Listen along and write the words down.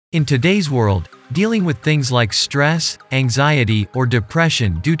In today's world, dealing with things like stress, anxiety, or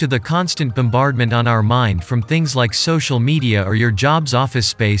depression due to the constant bombardment on our mind from things like social media or your job's office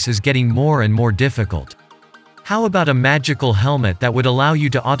space is getting more and more difficult. How about a magical helmet that would allow you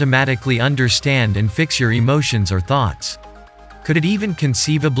to automatically understand and fix your emotions or thoughts? Could it even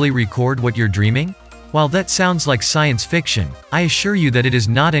conceivably record what you're dreaming? While that sounds like science fiction, I assure you that it is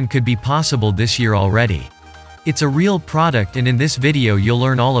not and could be possible this year already. It's a real product, and in this video you'll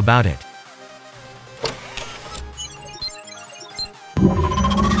learn all about it.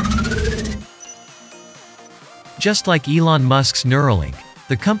 Just like Elon Musk's Neuralink,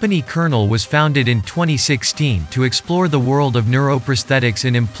 the company Kernel was founded in 2016 to explore the world of neuroprosthetics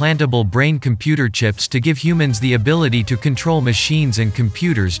and implantable brain-computer chips to give humans the ability to control machines and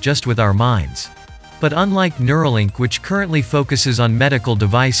computers just with our minds. But unlike Neuralink, which currently focuses on medical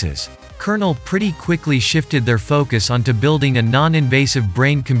devices, Kernel pretty quickly shifted their focus onto building a non-invasive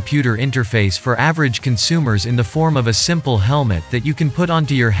brain-computer interface for average consumers in the form of a simple helmet that you can put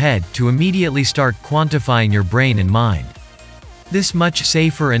onto your head to immediately start quantifying your brain and mind. This much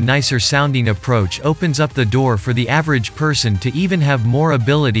safer and nicer sounding approach opens up the door for the average person to even have more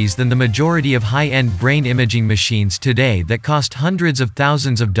abilities than the majority of high-end brain imaging machines today that cost hundreds of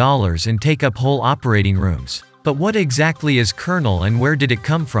thousands of dollars and take up whole operating rooms. But what exactly is Kernel and where did it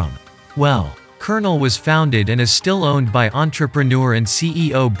come from? Well, Kernel was founded and is still owned by entrepreneur and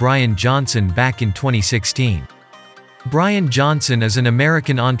CEO Bryan Johnson back in 2016. Bryan Johnson is an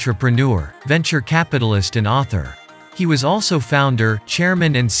American entrepreneur, venture capitalist and author. He was also founder,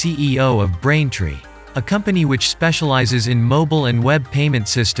 chairman and CEO of Braintree, a company which specializes in mobile and web payment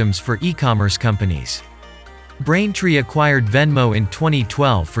systems for e-commerce companies. Braintree acquired Venmo in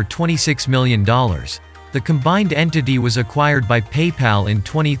 2012 for $26 million. The combined entity was acquired by PayPal in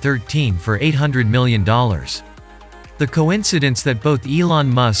 2013 for $800 million. The coincidence that both Elon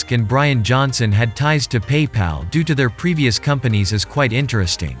Musk and Bryan Johnson had ties to PayPal due to their previous companies is quite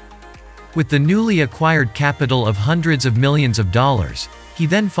interesting. With the newly acquired capital of hundreds of millions of dollars, he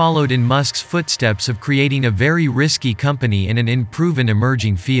then followed in Musk's footsteps of creating a very risky company in an unproven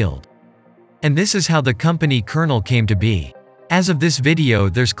emerging field. And this is how the company Kernel came to be. As of this video,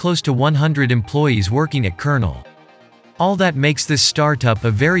 there's close to 100 employees working at Kernel. All that makes this startup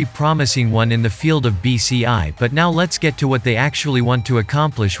a very promising one in the field of BCI, but now let's get to what they actually want to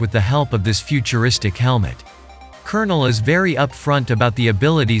accomplish with the help of this futuristic helmet. Kernel is very upfront about the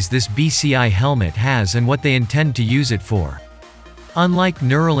abilities this BCI helmet has and what they intend to use it for. Unlike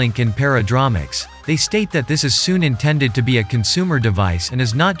Neuralink and Paradromics, they state that this is soon intended to be a consumer device and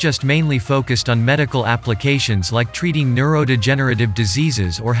is not just mainly focused on medical applications like treating neurodegenerative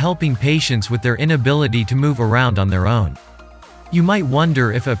diseases or helping patients with their inability to move around on their own. You might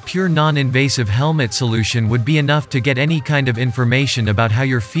wonder if a pure non-invasive helmet solution would be enough to get any kind of information about how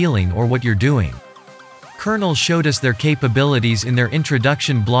you're feeling or what you're doing. Kernel showed us their capabilities in their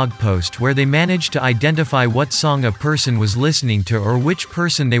introduction blog post, where they managed to identify what song a person was listening to or which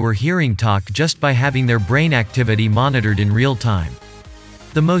person they were hearing talk just by having their brain activity monitored in real time.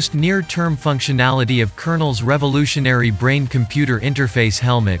 The most near-term functionality of Kernel's revolutionary brain-computer interface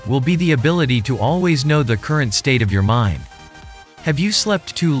helmet will be the ability to always know the current state of your mind. Have you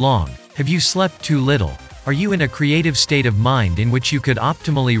slept too long? Have you slept too little? Are you in a creative state of mind in which you could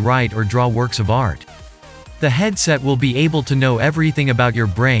optimally write or draw works of art? The headset will be able to know everything about your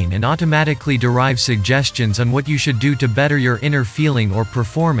brain and automatically derive suggestions on what you should do to better your inner feeling or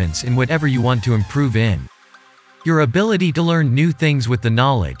performance in whatever you want to improve in. Your ability to learn new things with the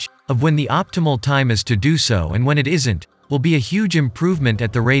knowledge of when the optimal time is to do so and when it isn't, will be a huge improvement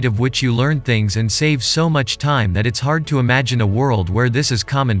at the rate of which you learn things and save so much time that it's hard to imagine a world where this is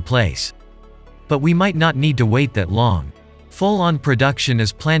commonplace. But we might not need to wait that long. Full-on production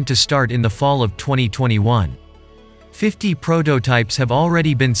is planned to start in the fall of 2021. 50 prototypes have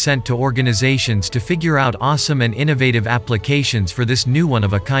already been sent to organizations to figure out awesome and innovative applications for this new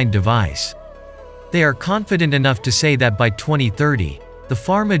one-of-a-kind device. They are confident enough to say that by 2030, the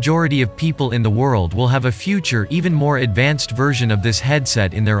far majority of people in the world will have a future, even more advanced version of this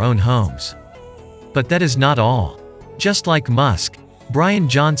headset in their own homes. But that is not all. Just like Musk, Bryan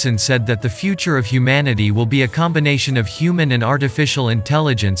Johnson said that the future of humanity will be a combination of human and artificial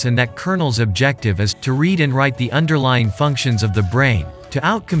intelligence, and that Kernel's objective is to read and write the underlying functions of the brain, to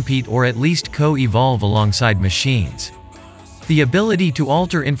outcompete or at least co-evolve alongside machines. The ability to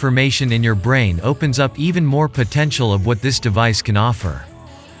alter information in your brain opens up even more potential of what this device can offer.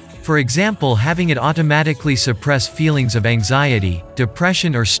 For example, having it automatically suppress feelings of anxiety,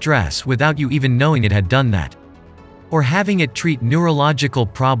 depression or stress without you even knowing it had done that. Or having it treat neurological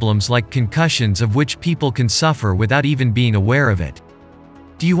problems like concussions, of which people can suffer without even being aware of it.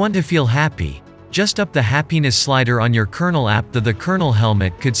 Do you want to feel happy? Just up the happiness slider on your Kernel app. The Kernel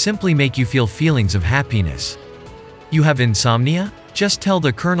Helmet could simply make you feel feelings of happiness. You have insomnia? Just tell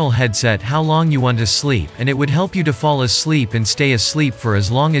the Kernel headset how long you want to sleep, and it would help you to fall asleep and stay asleep for as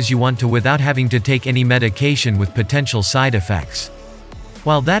long as you want to without having to take any medication with potential side effects.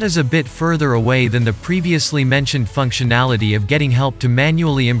 While that is a bit further away than the previously mentioned functionality of getting help to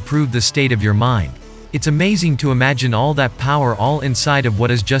manually improve the state of your mind, it's amazing to imagine all that power all inside of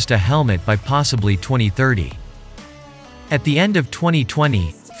what is just a helmet by possibly 2030. At the end of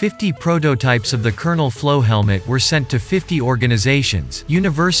 2020, 50 prototypes of the Kernel Flow Helmet were sent to 50 organizations,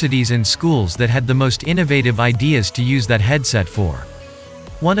 universities and schools that had the most innovative ideas to use that headset for.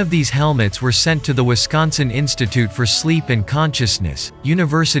 One of these helmets were sent to the Wisconsin Institute for Sleep and Consciousness,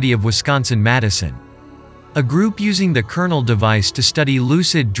 University of Wisconsin-Madison. A group using the Kernel device to study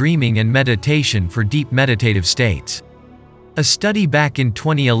lucid dreaming and meditation for deep meditative states. A study back in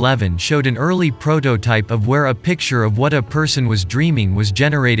 2011 showed an early prototype of where a picture of what a person was dreaming was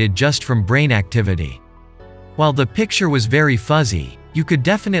generated just from brain activity. While the picture was very fuzzy, you could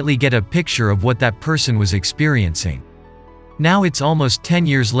definitely get a picture of what that person was experiencing. Now it's almost 10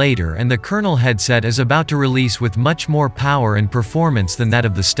 years later and the Kernel headset is about to release with much more power and performance than that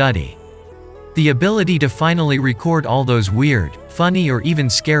of the study. The ability to finally record all those weird, funny or even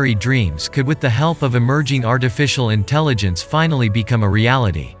scary dreams could, with the help of emerging artificial intelligence, finally become a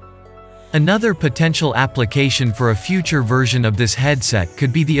reality. Another potential application for a future version of this headset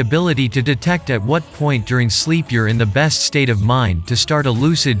could be the ability to detect at what point during sleep you're in the best state of mind to start a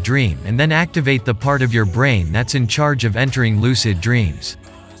lucid dream and then activate the part of your brain that's in charge of entering lucid dreams.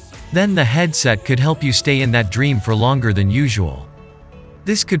 Then the headset could help you stay in that dream for longer than usual.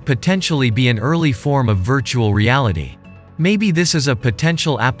 This could potentially be an early form of virtual reality. Maybe this is a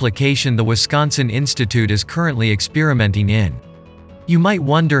potential application the Wisconsin Institute is currently experimenting in. You might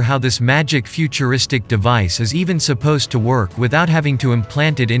wonder how this magic futuristic device is even supposed to work without having to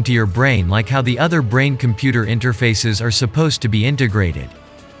implant it into your brain like how the other brain-computer interfaces are supposed to be integrated.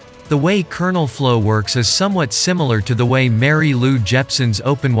 The way Kernel Flow works is somewhat similar to the way Mary Lou Jepsen's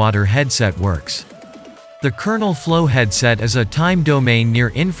OpenWater headset works. The Kernel Flow headset is a time domain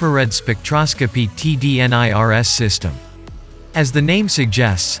near-infrared spectroscopy (TDNIRS) system. As the name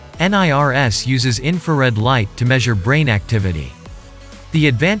suggests, NIRS uses infrared light to measure brain activity. The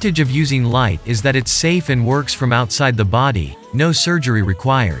advantage of using light is that it's safe and works from outside the body, no surgery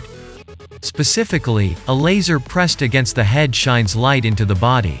required. Specifically, a laser pressed against the head shines light into the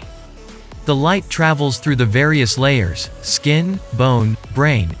body. The light travels through the various layers, skin, bone,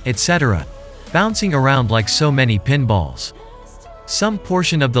 brain, etc., bouncing around like so many pinballs. Some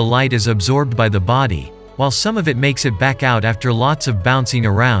portion of the light is absorbed by the body, while some of it makes it back out after lots of bouncing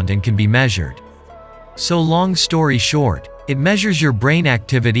around and can be measured. So long story short, it measures your brain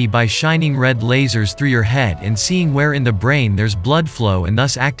activity by shining red lasers through your head and seeing where in the brain there's blood flow and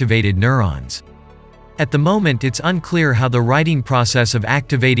thus activated neurons. At the moment it's unclear how the writing process of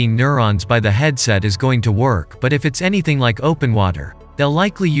activating neurons by the headset is going to work, but if it's anything like OpenWater, they'll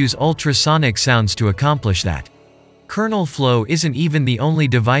likely use ultrasonic sounds to accomplish that. Kernel Flow isn't even the only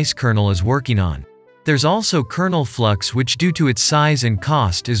device Kernel is working on. There's also Kernel Flux, which due to its size and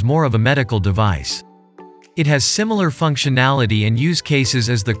cost is more of a medical device. It has similar functionality and use cases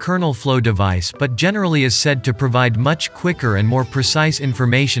as the Kernel Flow device but generally is said to provide much quicker and more precise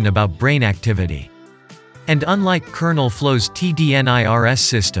information about brain activity. And unlike Kernel Flow's TDNIRS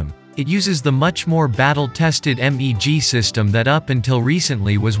system, it uses the much more battle-tested MEG system that up until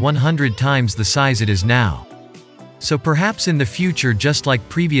recently was 100 times the size it is now. So perhaps in the future, just like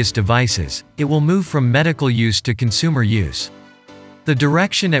previous devices, it will move from medical use to consumer use. The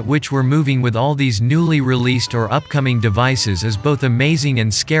direction at which we're moving with all these newly released or upcoming devices is both amazing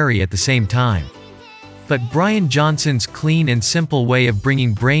and scary at the same time. But Bryan Johnson's clean and simple way of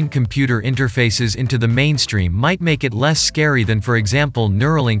bringing brain-computer interfaces into the mainstream might make it less scary than, for example,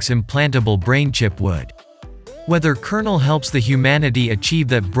 Neuralink's implantable brain chip would. Whether Kernel helps the humanity achieve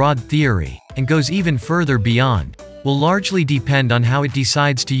that broad theory, and goes even further beyond, will largely depend on how it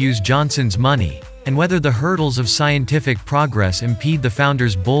decides to use Johnson's money, and whether the hurdles of scientific progress impede the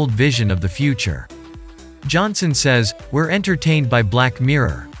founder's bold vision of the future. Johnson says, "We're entertained by Black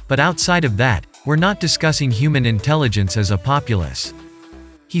Mirror, but outside of that, we're not discussing human intelligence as a populace."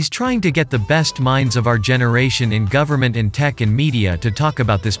 He's trying to get the best minds of our generation in government and tech and media to talk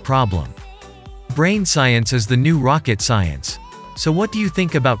about this problem. Brain science is the new rocket science. So what do you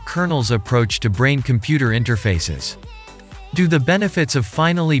think about Kernel's approach to brain-computer interfaces? Do the benefits of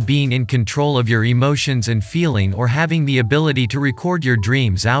finally being in control of your emotions and feeling or having the ability to record your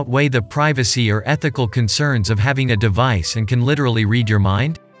dreams outweigh the privacy or ethical concerns of having a device and can literally read your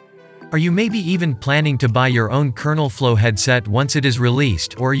mind? Are you maybe even planning to buy your own Kernel Flow headset once it is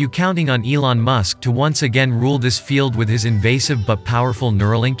released, or are you counting on Elon Musk to once again rule this field with his invasive but powerful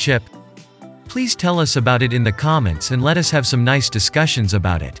Neuralink chip? Please tell us about it in the comments and let us have some nice discussions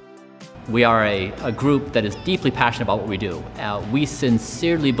about it. We are a group that is deeply passionate about what we do. We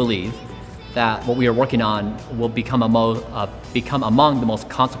sincerely believe that what we are working on will become among the most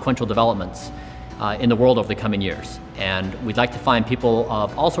consequential developments in the world over the coming years. And we'd like to find people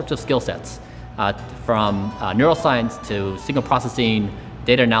of all sorts of skill sets, from neuroscience to signal processing,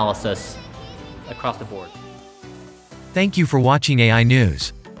 data analysis, across the board. Thank you for watching AI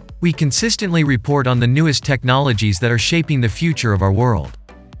News. We consistently report on the newest technologies that are shaping the future of our world.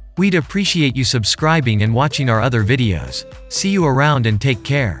 We'd appreciate you subscribing and watching our other videos. See you around and take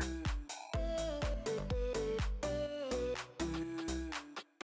care.